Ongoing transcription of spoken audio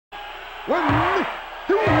1,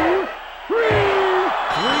 2, 3. 3-4.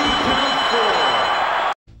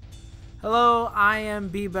 Hello, I am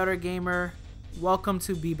Be Better Gamer. Welcome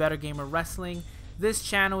to Be Better Gamer Wrestling. This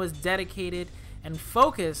channel is dedicated and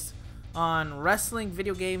focused on wrestling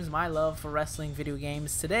video games, my love for wrestling video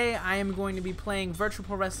games. Today I am going to be playing Virtual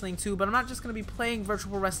Pro Wrestling 2, but I'm not just going to be playing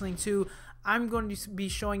Virtual Pro Wrestling 2. I'm going to be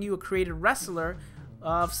showing you a created wrestler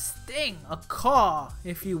of Sting, a CAW,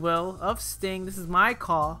 if you will, of Sting. This is my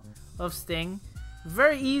CAW of Sting.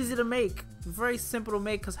 Very easy to make, very simple to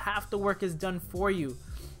make because half the work is done for you.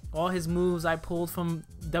 All his moves I pulled from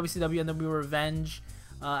WCW NW Revenge.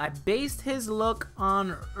 I based his look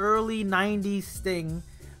on early 90s Sting,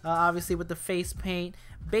 obviously with the face paint.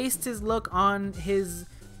 Based his look on his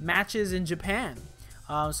matches in Japan.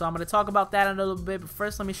 So I'm going to talk about that in a little bit, but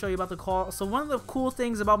first let me show you about the CAW. So one of the cool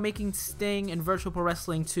things about making Sting in Virtual Pro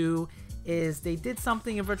Wrestling 2 is they did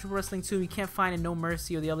something in Virtual Pro Wrestling 2 you can't find in No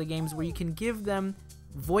Mercy or the other games, where you can give them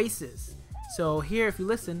voices. So here, if you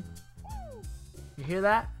listen, you hear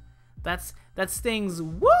that? That's Sting's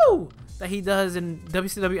woo that he does in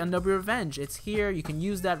WCW NW Revenge. It's here. You can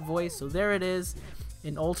use that voice. So there it is,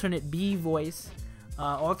 an alternate B voice.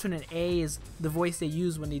 Alternate A is the voice they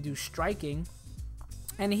use when they do striking.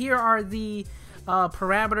 And here are the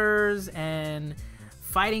parameters and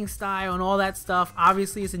fighting style and all that stuff.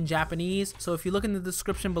 Obviously it's in Japanese, so if you look in the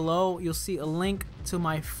description below, you'll see a link to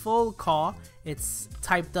my full CAW. It's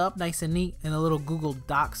typed up nice and neat in a little Google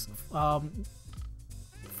Docs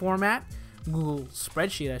format, Google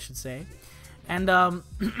spreadsheet I should say. And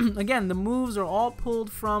again, the moves are all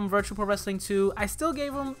pulled from Virtual Pro Wrestling 2. I still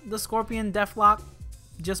gave him the Scorpion Deathlock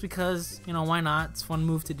just because, you know, why not? It's a fun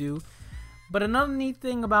move to do. But another neat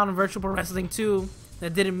thing about Virtual Pro Wrestling 2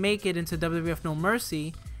 that didn't make it into WWF No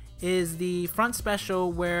Mercy is the front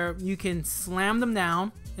special, where you can slam them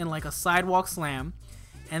down in like a sidewalk slam,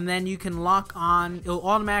 and then you can lock on, it'll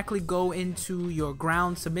automatically go into your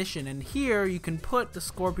ground submission. And here you can put the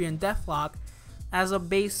Scorpion Deathlock as a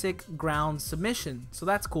basic ground submission. So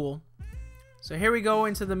that's cool. So here we go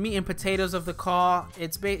into the meat and potatoes of the CAW.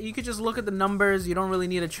 You could just look at the numbers. You don't really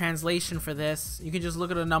need a translation for this. You can just look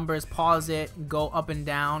at the numbers, pause it, go up and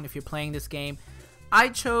down if you're playing this game. I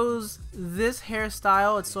chose this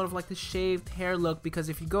hairstyle. It's sort of like the shaved hair look, because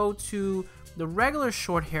if you go to the regular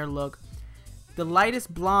short hair look, the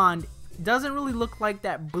lightest blonde doesn't really look like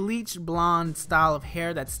that bleached blonde style of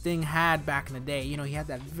hair that Sting had back in the day. You know, he had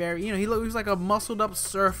that very, you know, he was like a muscled up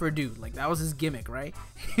surfer dude. Like, that was his gimmick, right?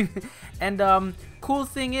 And cool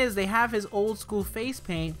thing is, they have his old school face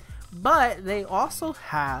paint, but they also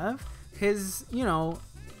have his, you know,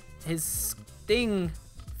 his Sting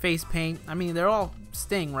face paint. I mean, they're all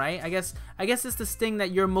Sting, right? I guess it's the Sting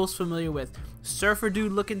that you're most familiar with. Surfer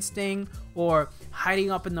dude looking Sting, or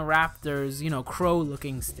hiding up in the rafters, you know, crow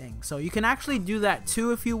looking Sting. So you can actually do that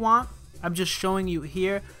too if you want. I'm just showing you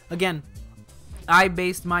here. Again, I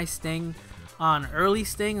based my Sting on early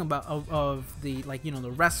Sting of the, like, you know,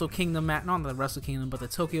 the Wrestle Kingdom match, not the Wrestle Kingdom, but the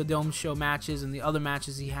Tokyo Dome show matches and the other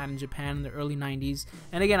matches he had in Japan in the early 90s.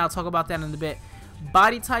 And again, I'll talk about that in a bit.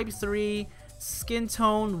 Body type 3, skin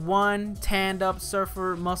tone 1, tanned up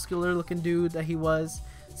surfer muscular looking dude that he was.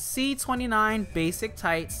 C29 basic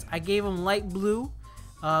tights. I gave him light blue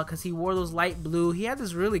because he wore those light blue. He had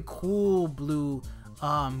this really cool blue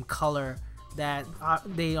color that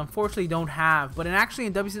they unfortunately don't have, but actually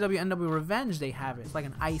in WCW NW Revenge they have it. It's like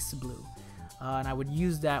an ice blue, and I would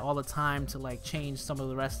use that all the time to like change some of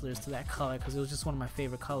the wrestlers to that color because it was just one of my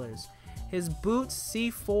favorite colors. His boots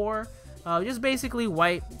C4, just basically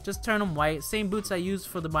white, just turn them white. Same boots I used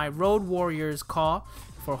for my Road Warriors CAW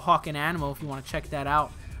for Hawk and Animal, if you want to check that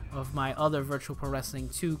out, of my other Virtual Pro Wrestling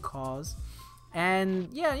 2 CAWs. And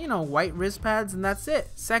yeah, you know, white wrist pads, and that's it.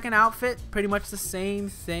 Second outfit, pretty much the same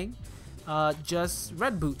thing, just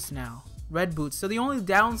red boots now. Red boots. So the only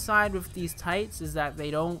downside with these tights is that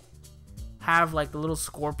they don't have like the little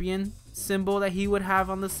scorpion symbol that he would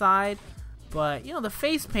have on the side, but you know, the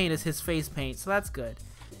face paint is his face paint, so that's good.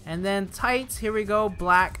 And then tights, here we go,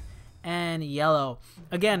 black and yellow.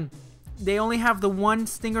 Again, they only have the one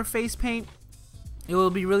Stinger face paint. It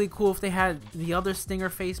would be really cool if they had the other Stinger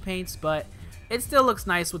face paints, but it still looks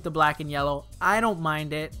nice with the black and yellow. I don't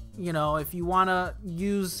mind it. You know, if you want to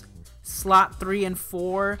use slot 3 and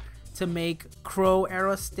 4 to make Crow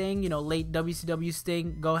era Sting, you know, late WCW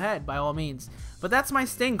Sting, go ahead, by all means. But that's my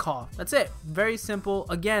Sting CAW. That's it. Very simple.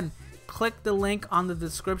 Again, click the link on the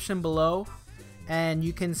description below, and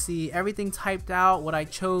you can see everything typed out, what I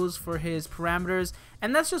chose for his parameters.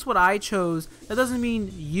 And that's just what I chose. That doesn't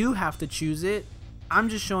mean you have to choose it. I'm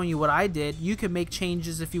just showing you what I did. You can make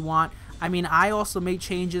changes if you want. I mean, I also made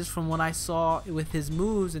changes from what I saw with his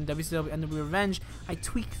moves in WCW NWA Revenge. I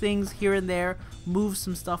tweaked things here and there, moved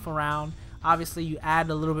some stuff around. Obviously, you add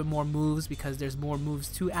a little bit more moves because there's more moves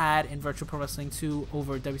to add in Virtual Pro Wrestling 2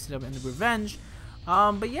 over WCW NWA Revenge.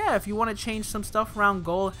 But yeah, if you want to change some stuff around,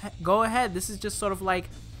 go ahead. This is just sort of like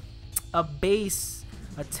a base,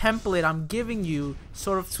 a template I'm giving you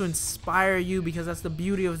sort of to inspire you, because that's the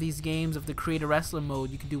beauty of these games of the Creator Wrestler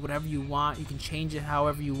mode. You can do whatever you want. You can change it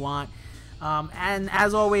however you want. And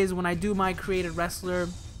as always, when I do my Creator Wrestler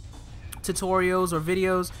tutorials or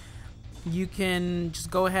videos, you can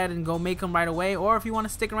just go ahead and go make them right away. Or if you want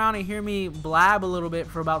to stick around and hear me blab a little bit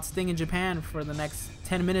for about Sting in Japan for the next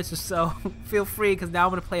 10 minutes or so, feel free, because now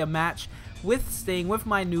I'm going to play a match with Sting, with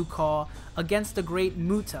my new CAW, against the Great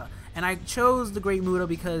Muta. And I chose the Great Muta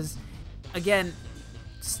because, again,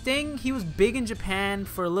 Sting, he was big in Japan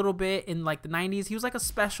for a little bit in like the 90s. He was like a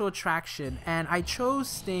special attraction, and I chose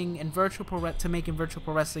Sting in to make in Virtual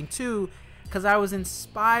Pro Wrestling 2 because I was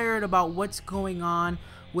inspired about what's going on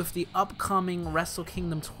with the upcoming Wrestle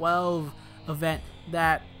Kingdom 12 event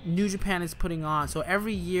that New Japan is putting on. So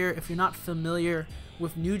every year, if you're not familiar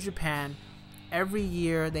with New Japan, every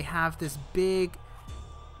year they have this big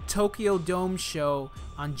Tokyo Dome show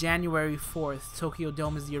on January 4th. Tokyo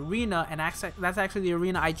Dome is the arena, and that's actually the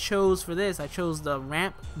arena I chose for this. I chose the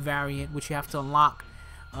ramp variant, which you have to unlock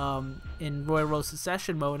in Royal Road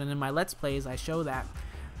Succession mode, and in my Let's Plays I show that.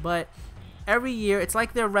 But every year, it's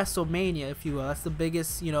like their WrestleMania, if you will. That's the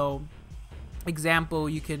biggest, you know, example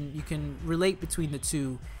you can relate between the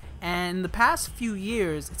two. And in the past few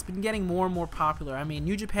years, it's been getting more and more popular. I mean,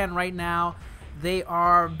 New Japan right now, they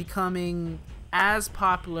are becoming as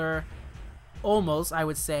popular, almost, I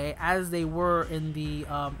would say, as they were in the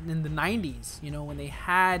 90s. You know, when they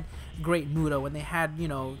had Great Muta, when they had, you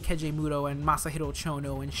know, Keiji Muto and Masahiro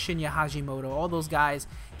Chono and Shinya Hashimoto, all those guys.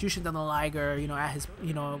 Jushin Thunder Liger, you know, at his,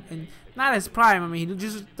 you know, and not at his prime. I mean,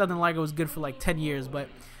 Jushin Thunder Liger was good for like 10 years, but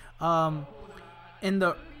in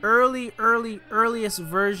the earliest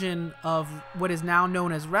version of what is now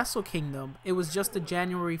known as Wrestle Kingdom, it was just the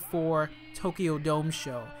January 4 Tokyo Dome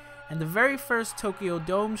show. And the very first Tokyo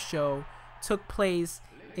Dome show took place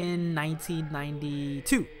in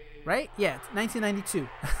 1992, right? Yeah, 1992.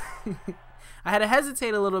 I had to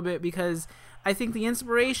hesitate a little bit because I think the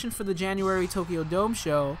inspiration for the January Tokyo Dome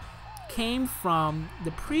show came from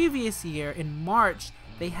the previous year. In March,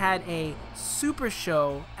 they had a super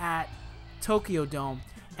show at Tokyo Dome,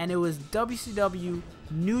 and it was WCW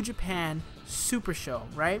New Japan Super Show,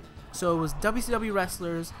 right? So it was WCW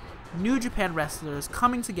wrestlers, New Japan wrestlers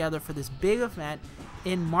coming together for this big event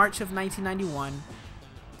in March of 1991,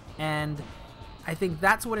 and I think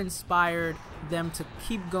that's what inspired them to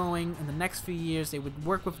keep going. In the next few years, they would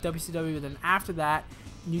work with WCW, then after that,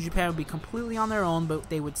 New Japan would be completely on their own, but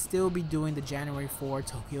they would still be doing the January 4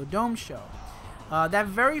 Tokyo Dome show. That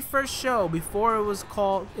very first show, before it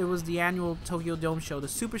was the annual Tokyo Dome show, the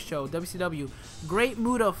Super Show, WCW, Great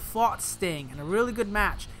Muta fought Sting in a really good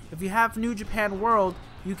match. If you have New Japan World,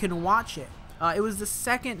 you can watch it. It was the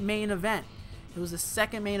second main event.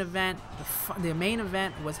 The main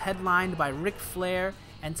event was headlined by Ric Flair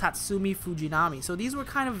and Tatsumi Fujinami. So these were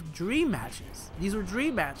kind of dream matches. These were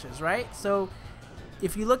dream matches, right? So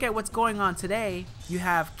if you look at what's going on today, you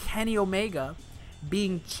have Kenny Omega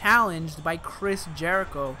being challenged by Chris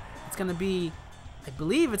Jericho. It's going to be, I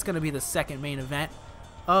believe it's going to be the second main event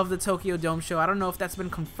of the Tokyo Dome show. I don't know if that's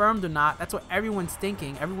been confirmed or not. That's what everyone's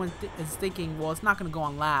thinking. Everyone is thinking, well, it's not going to go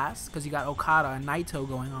on last because you got Okada and Naito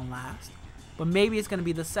going on last. But maybe it's going to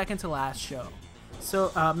be the second to last show.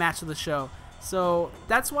 So, match of the show. So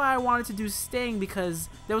that's why I wanted to do Sting, because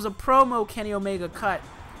there was a promo Kenny Omega cut.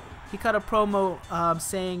 He cut a promo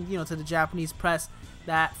saying, you know, to the Japanese press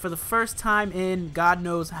that for the first time in God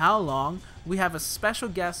knows how long, we have a special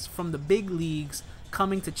guest from the big leagues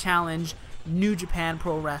coming to challenge New Japan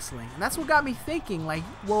Pro Wrestling. And that's what got me thinking, like,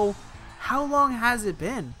 well, how long has it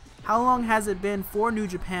been? How long has it been for New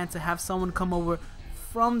Japan to have someone come over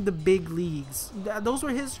from the big leagues? Those were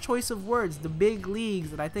his choice of words, the big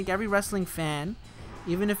leagues. And I think every wrestling fan,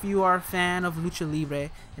 even if you are a fan of Lucha Libre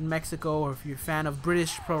in Mexico, or if you're a fan of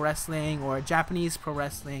British pro wrestling or Japanese pro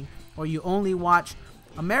wrestling, or you only watch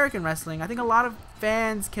American wrestling, I think a lot of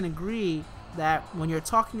fans can agree that when you're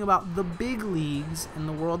talking about the big leagues in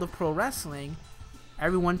the world of pro wrestling,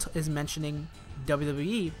 everyone is mentioning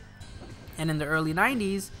WWE. And in the early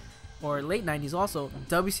 90s, or late 90s also,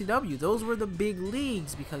 WCW. Those were the big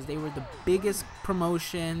leagues because they were the biggest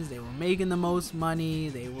promotions. They were making the most money.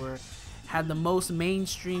 They had the most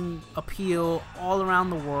mainstream appeal all around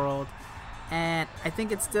the world. And I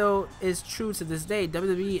think it still is true to this day.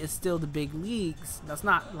 WWE is still the big leagues. That's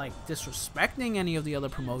not like disrespecting any of the other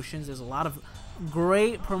promotions. There's a lot of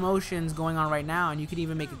great promotions going on right now, and you could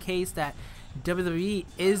even make a case that WWE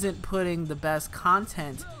isn't putting the best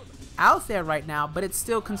content out there right now, but it's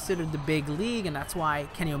still considered the big league, and that's why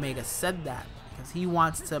Kenny Omega said that, because he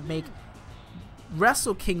wants to make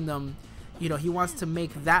Wrestle Kingdom, he wants to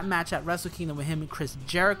make that match at Wrestle Kingdom with him and Chris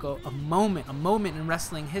Jericho a moment in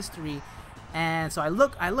wrestling history. And so I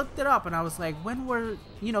looked it up, and I was like, when were,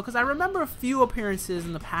 because I remember a few appearances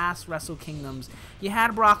in the past Wrestle Kingdoms. You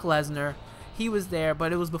had Brock Lesnar, he was there,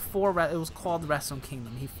 but it was before it was called Wrestle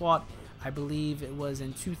Kingdom. He fought, I believe it was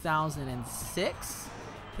in 2006.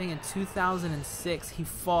 I think in 2006 he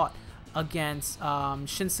fought against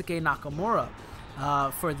Shinsuke Nakamura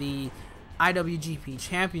for the IWGP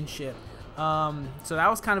Championship. So that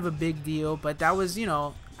was kind of a big deal, but that was,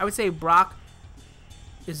 I would say Brock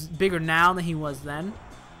is bigger now than he was then,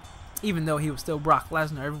 even though he was still Brock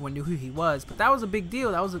Lesnar. Everyone knew who he was, but that was a big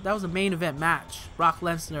deal. That was a main event match. Brock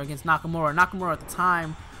Lesnar against Nakamura. Nakamura at the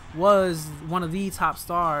time was one of the top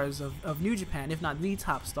stars of New Japan, if not the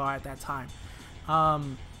top star at that time.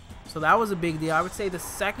 So that was a big deal. I would say the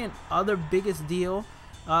second other biggest deal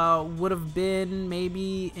would have been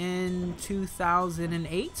maybe in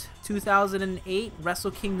 2008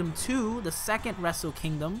 Wrestle Kingdom 2, the second Wrestle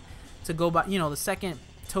Kingdom to go by, the second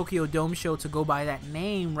Tokyo Dome show to go by that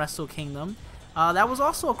name, Wrestle Kingdom. That was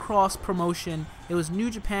also a cross promotion. It was New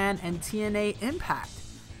Japan and TNA Impact.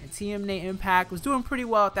 And TNA Impact was doing pretty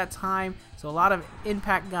well at that time, so a lot of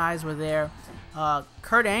Impact guys were there.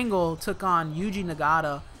 Kurt Angle took on Yuji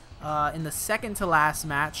Nagata in the second to last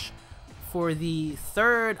match for the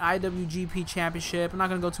third IWGP Championship. I'm not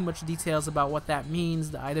going to go too much details about what that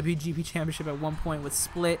means. The IWGP Championship at one point was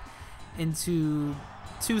split into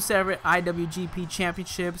two separate IWGP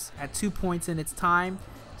Championships at 2 points in its time.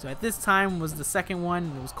 So at this time was the second one,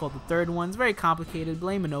 and it was called the third one. It's very complicated.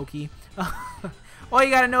 Blame Inoki. All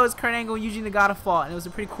you got to know is Kurt Angle and Yuji Nagata fought, and it was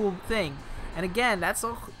a pretty cool thing. And again, that's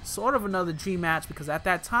sort of another dream match, because at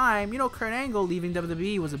that time, Kurt Angle leaving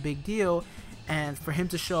WWE was a big deal. And for him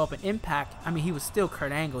to show up at Impact, I mean, he was still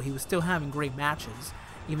Kurt Angle. He was still having great matches,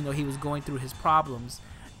 even though he was going through his problems.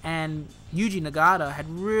 And Yuji Nagata had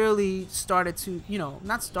really started to,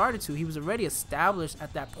 not started to, he was already established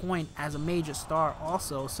at that point as a major star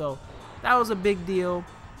also. So that was a big deal.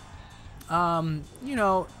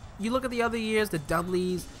 You look at the other years, the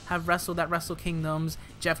Dudleys have wrestled at Wrestle Kingdoms.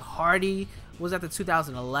 Jeff Hardy was at the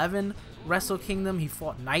 2011 Wrestle Kingdom. He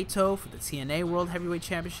fought Naito for the TNA World Heavyweight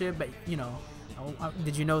Championship, but,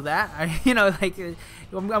 did you know that?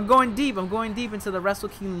 I'm going deep. I'm going deep into the Wrestle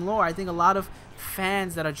Kingdom lore. I think a lot of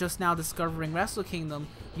fans that are just now discovering Wrestle Kingdom,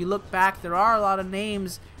 you look back, there are a lot of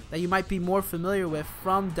names that you might be more familiar with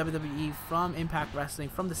from WWE, from Impact Wrestling,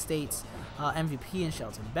 from the States. MVP and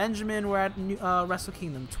Shelton Benjamin were at Wrestle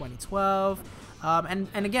Kingdom 2012.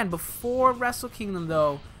 And again, before Wrestle Kingdom,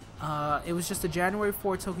 though, it was just a January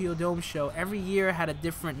 4 Tokyo Dome show. Every year had a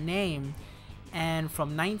different name. And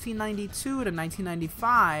from 1992 to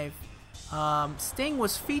 1995, Sting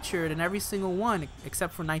was featured in every single one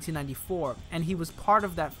except for 1994. And he was part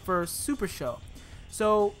of that first Super Show.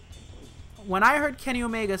 So when I heard Kenny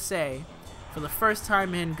Omega say, for the first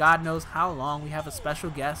time in God knows how long, we have a special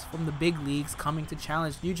guest from the big leagues coming to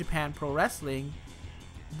challenge New Japan Pro Wrestling,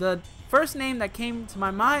 the first name that came to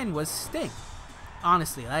my mind was Sting.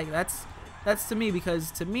 Honestly, that's to me,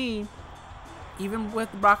 because to me, even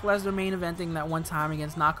with Brock Lesnar main eventing that one time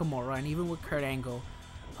against Nakamura, and even with Kurt Angle,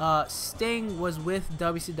 Sting was with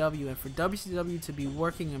WCW, and for WCW to be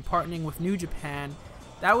working and partnering with New Japan,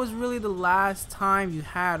 that was really the last time you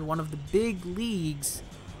had one of the big leagues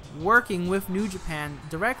working with New Japan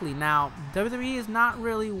directly. Now, WWE is not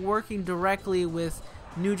really working directly with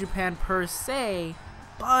New Japan per se,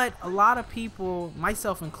 but a lot of people,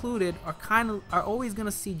 myself included, are always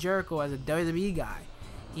gonna see Jericho as a WWE guy.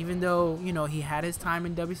 Even though, he had his time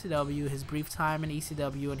in WCW, his brief time in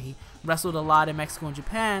ECW, and he wrestled a lot in Mexico and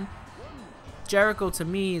Japan, Jericho to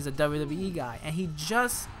me is a WWE guy. And he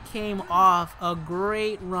just came off a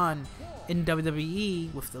great run in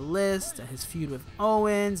WWE with The List, and his feud with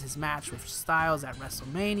Owens, his match with Styles at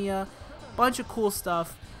WrestleMania, bunch of cool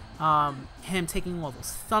stuff. Him taking all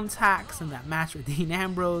those thumbtacks in that match with Dean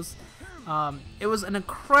Ambrose. It was an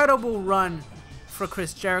incredible run for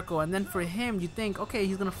Chris Jericho, and then for him, you think, okay,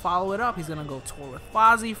 he's gonna follow it up. He's gonna go tour with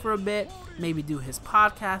Fozzy for a bit, maybe do his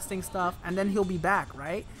podcasting stuff, and then he'll be back,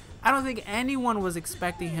 right? I don't think anyone was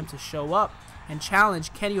expecting him to show up and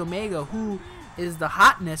challenge Kenny Omega, who is the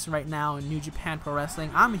hotness right now in New Japan Pro Wrestling.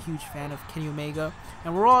 I'm a huge fan of Kenny Omega,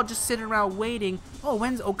 and we're all just sitting around waiting. Oh,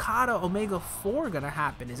 when's Okada Omega 4 gonna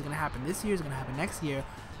happen? Is it gonna happen this year? Is it gonna happen next year?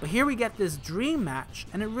 But here we get this dream match,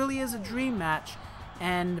 and it really is a dream match.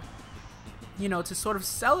 And you know, to sort of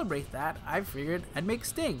celebrate that, I figured I'd make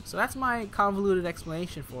Sting. So that's my convoluted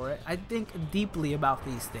explanation for it. I think deeply about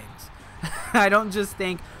these things. I don't just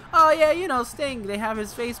think, oh yeah, you know, Sting, they have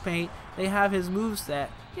his face paint, they have his moveset.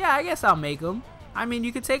 Yeah, I guess I'll make him. I mean,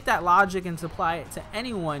 you could take that logic and apply it to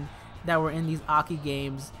anyone that were in these Aki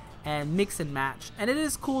games and mix and match. And it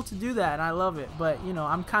is cool to do that, and I love it. But, you know,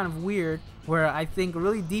 I'm kind of weird where I think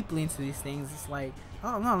really deeply into these things. It's like,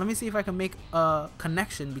 oh no, let me see if I can make a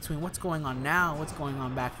connection between what's going on now and what's going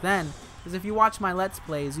on back then. Because if you watch my Let's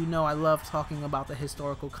Plays, you know I love talking about the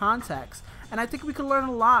historical context. And I think we can learn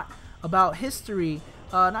a lot about history,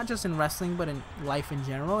 not just in wrestling, but in life in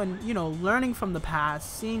general. And, you know, learning from the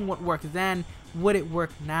past, seeing what worked then, would it work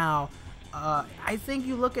now. I think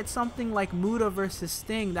you look at something like Muta versus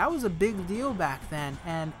Sting, that was a big deal back then.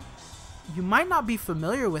 And you might not be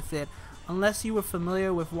familiar with it unless you were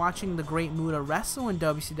familiar with watching the great Muta wrestle in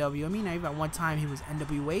WCW. I mean, even at one time he was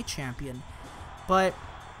NWA champion. But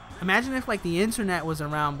imagine if like the internet was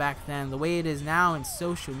around back then, the way it is now in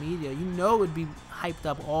social media. You know, it would be hyped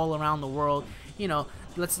up all around the world. You know,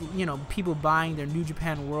 people buying their New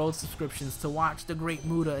Japan World subscriptions to watch the great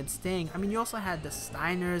Muta and Sting. I mean, you also had the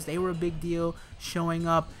Steiners. They were a big deal showing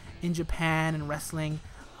up in Japan and wrestling.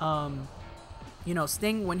 You know,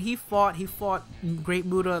 Sting, when he fought Great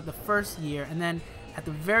Muta the first year, and then at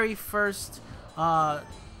the very first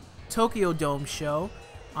Tokyo Dome show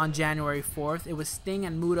on January 4th, it was Sting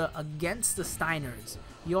and Muta against the Steiners.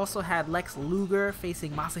 You also had Lex Luger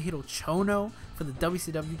facing Masahiro Chono for the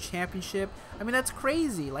WCW Championship. I mean, that's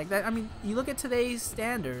crazy. Like that. I mean, you look at today's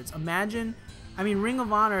standards. Imagine, I mean, Ring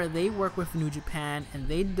of Honor, they work with New Japan and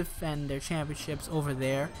they defend their championships over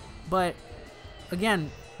there. But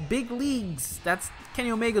again, big leagues, that's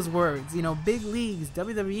Kenny Omega's words, you know, big leagues,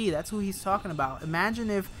 WWE, that's who he's talking about. Imagine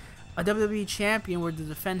if a WWE champion were to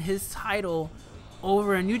defend his title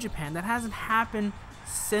over in New Japan. That hasn't happened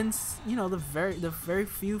since, you know, the very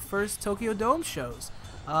few first Tokyo Dome shows.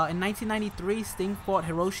 In 1993, Sting fought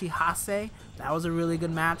Hiroshi Hase. That was a really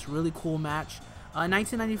good match, really cool match. In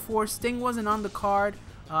 1994, Sting wasn't on the card.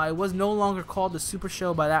 It was no longer called the Super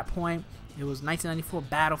Show by that point. It was 1994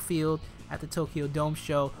 Battlefield at the Tokyo Dome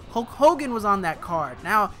show. Hulk Hogan was on that card.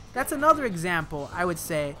 Now, that's another example, I would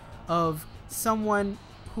say, of someone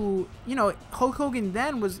who, you know, Hulk Hogan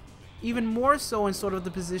then was even more so in sort of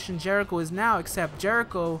the position Jericho is now, except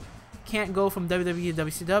Jericho can't go from WWE to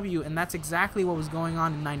WCW, and that's exactly what was going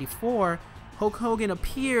on in 94. Hulk Hogan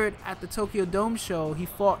appeared at the Tokyo Dome show. He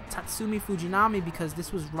fought Tatsumi Fujinami because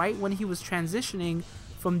this was right when he was transitioning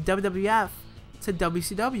from WWF to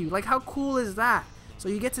WCW. Like, how cool is that? So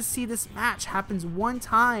you get to see this match happens one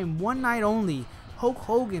time, one night only. Hulk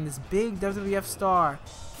Hogan, this big WWF star,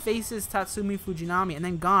 faces Tatsumi Fujinami, and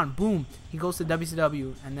then gone, boom, he goes to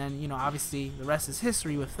WCW, and then, you know, obviously the rest is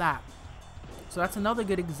history with that. So that's another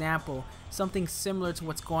good example, something similar to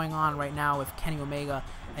what's going on right now with Kenny Omega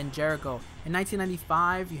and Jericho. In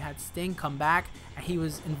 1995, you had Sting come back, and he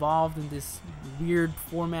was involved in this weird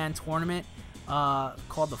four-man tournament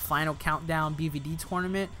called the Final Countdown BVD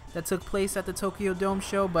tournament that took place at the Tokyo Dome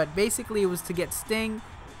show. But basically, it was to get Sting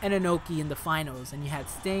and Inoki in the finals, and you had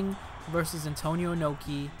Sting versus Antonio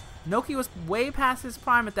Inoki. Inoki was way past his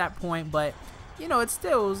prime at that point, but you know, it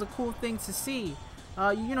was a cool thing to see.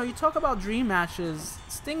 You know, you talk about dream matches.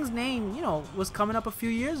 Sting's name, you know, was coming up a few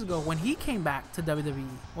years ago when he came back to WWE.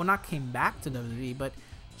 Well, not came back to WWE, but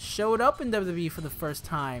showed up in WWE for the first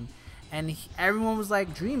time. And everyone was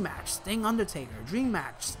like, dream match, Sting Undertaker, dream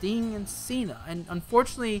match, Sting and Cena. And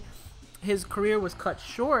unfortunately, his career was cut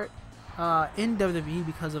short in WWE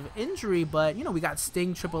because of injury. But, you know, we got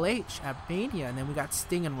Sting Triple H at Mania, and then we got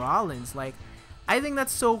Sting and Rollins. Like, I think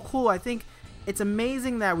that's so cool. I think it's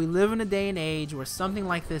amazing that we live in a day and age where something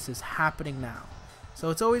like this is happening now. So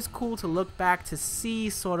it's always cool to look back to see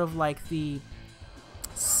sort of like the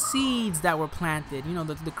seeds that were planted. You know,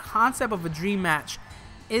 the concept of a dream match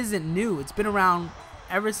isn't new. It's been around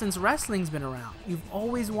ever since wrestling's been around. You've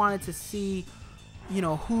always wanted to see, you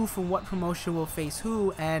know, who from what promotion will face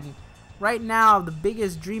who. And right now, the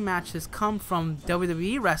biggest dream matches come from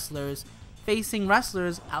WWE wrestlers facing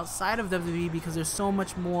wrestlers outside of WWE because there's so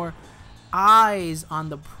much more eyes on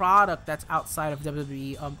the product that's outside of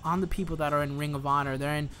WWE, on the people that are in Ring of Honor.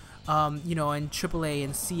 They're in, you know, in AAA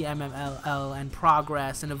and CMLL and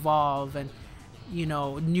Progress and Evolve and, you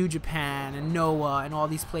know, New Japan and Noah and all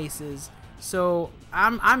these places. So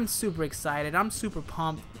I'm super excited. I'm super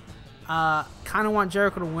pumped. Kind of want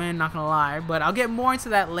Jericho to win, not gonna lie, but I'll get more into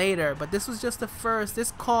that later. But this was just the first,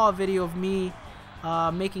 this CAW video of me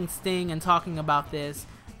making Sting and talking about this.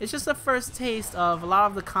 It's just the first taste of a lot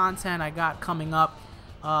of the content I got coming up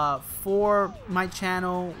for my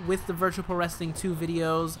channel with the Virtual Pro Wrestling 2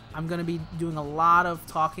 videos. I'm gonna be doing a lot of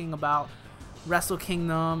talking about Wrestle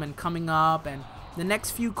Kingdom and coming up, and the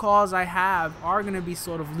next few CAWs I have are gonna be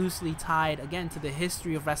sort of loosely tied again to the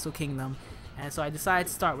history of Wrestle Kingdom. And so I decided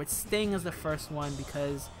to start with Sting as the first one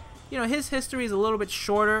because, you know, his history is a little bit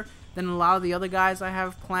shorter than a lot of the other guys I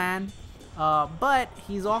have planned. But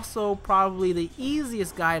he's also probably the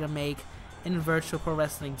easiest guy to make in Virtual Pro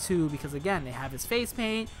Wrestling 2 because, again, they have his face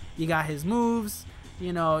paint, you got his moves,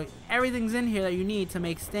 you know, everything's in here that you need to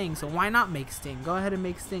make Sting. So why not make Sting? Go ahead and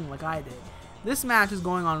make Sting like I did. This match is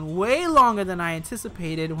going on way longer than I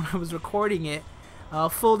anticipated when I was recording it.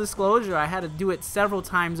 Full disclosure, I had to do it several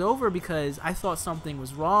times over because I thought something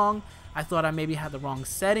was wrong. I thought I maybe had the wrong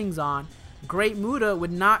settings on. Great Muta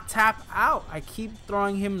would not tap out. I keep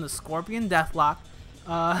throwing him the Scorpion Deathlock,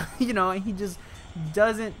 you know, and he just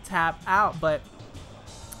doesn't tap out. But,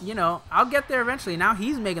 you know, I'll get there eventually. Now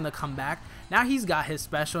he's making the comeback. Now he's got his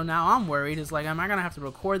special. Now I'm worried. It's like, am I going to have to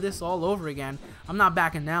record this all over again? I'm not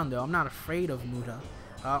backing down, though. I'm not afraid of Muta.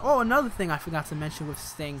 Oh, another thing I forgot to mention with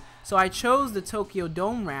Sting. So I chose the Tokyo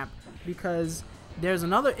Dome ramp because there's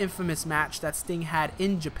another infamous match that Sting had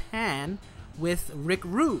in Japan with Rick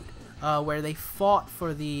Rude, where they fought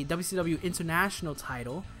for the WCW International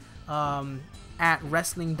title at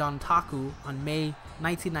Wrestling Dontaku on May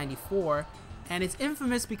 1994. And it's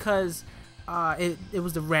infamous because it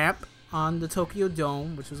was the ramp on the Tokyo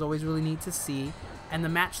Dome, which was always really neat to see. And the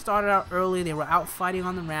match started out early. They were out fighting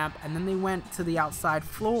on the ramp, and then they went to the outside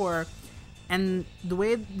floor. And the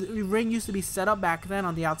way the ring used to be set up back then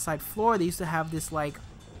on the outside floor, they used to have this like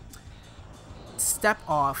step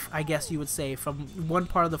off, I guess you would say, from one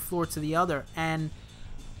part of the floor to the other. And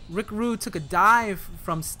Rick Rude took a dive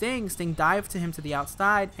from Sting. Sting dived to him to the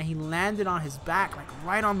outside, and he landed on his back, like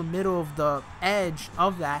right on the middle of the edge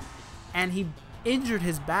of that. And he injured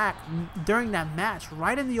his back during that match,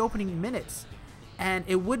 right in the opening minutes. And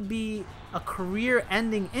it would be a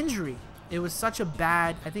career-ending injury. It was such a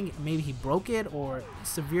bad, I think maybe he broke it or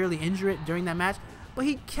severely injured it during that match. But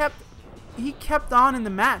he kept on in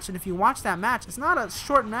the match. And if you watch that match, it's not a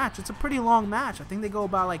short match. It's a pretty long match. I think they go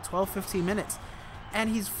about like 12-15 minutes.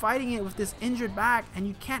 And he's fighting it with this injured back, and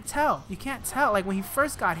you can't tell. You can't tell. Like when he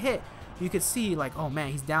first got hit, you could see like, oh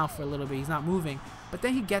man, he's down for a little bit. He's not moving. But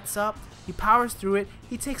then he gets up. He powers through it.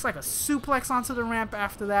 He takes like a suplex onto the ramp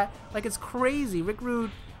after that. Like it's crazy. Rick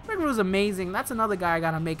Rude's amazing. That's another guy I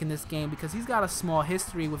gotta make in this game because he's got a small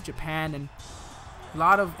history with Japan, and a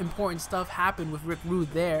lot of important stuff happened with Rick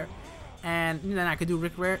Rude there. And then I could do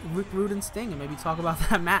Rick Rude and Sting and maybe talk about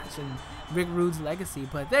that match and Rick Rude's legacy.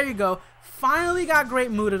 But there you go. Finally got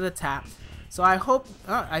Great Muta to tap. So I hope,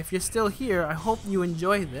 if you're still here, I hope you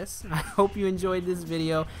enjoyed this. I hope you enjoyed this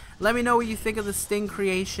video. Let me know what you think of the Sting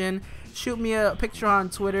creation. Shoot me a picture on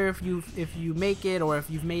Twitter if you make it, or if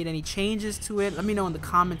you've made any changes to it. Let me know in the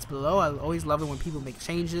comments below. I always love it when people make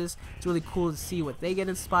changes. It's really cool to see what they get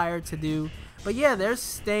inspired to do. But yeah, there's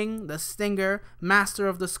Sting, the Stinger, master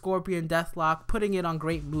of the Scorpion Deathlock, putting it on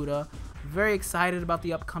Great Muta. Very excited about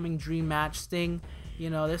the upcoming Dream match. Sting, you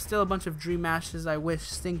know, there's still a bunch of Dream matches I wish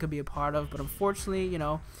Sting could be a part of, but unfortunately, you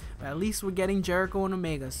know, at least we're getting Jericho and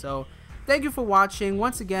Omega. So thank you for watching.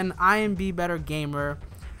 Once again, I am Be Better Gamer.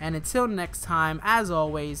 And until next time, as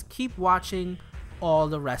always, keep watching all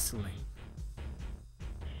the wrestling.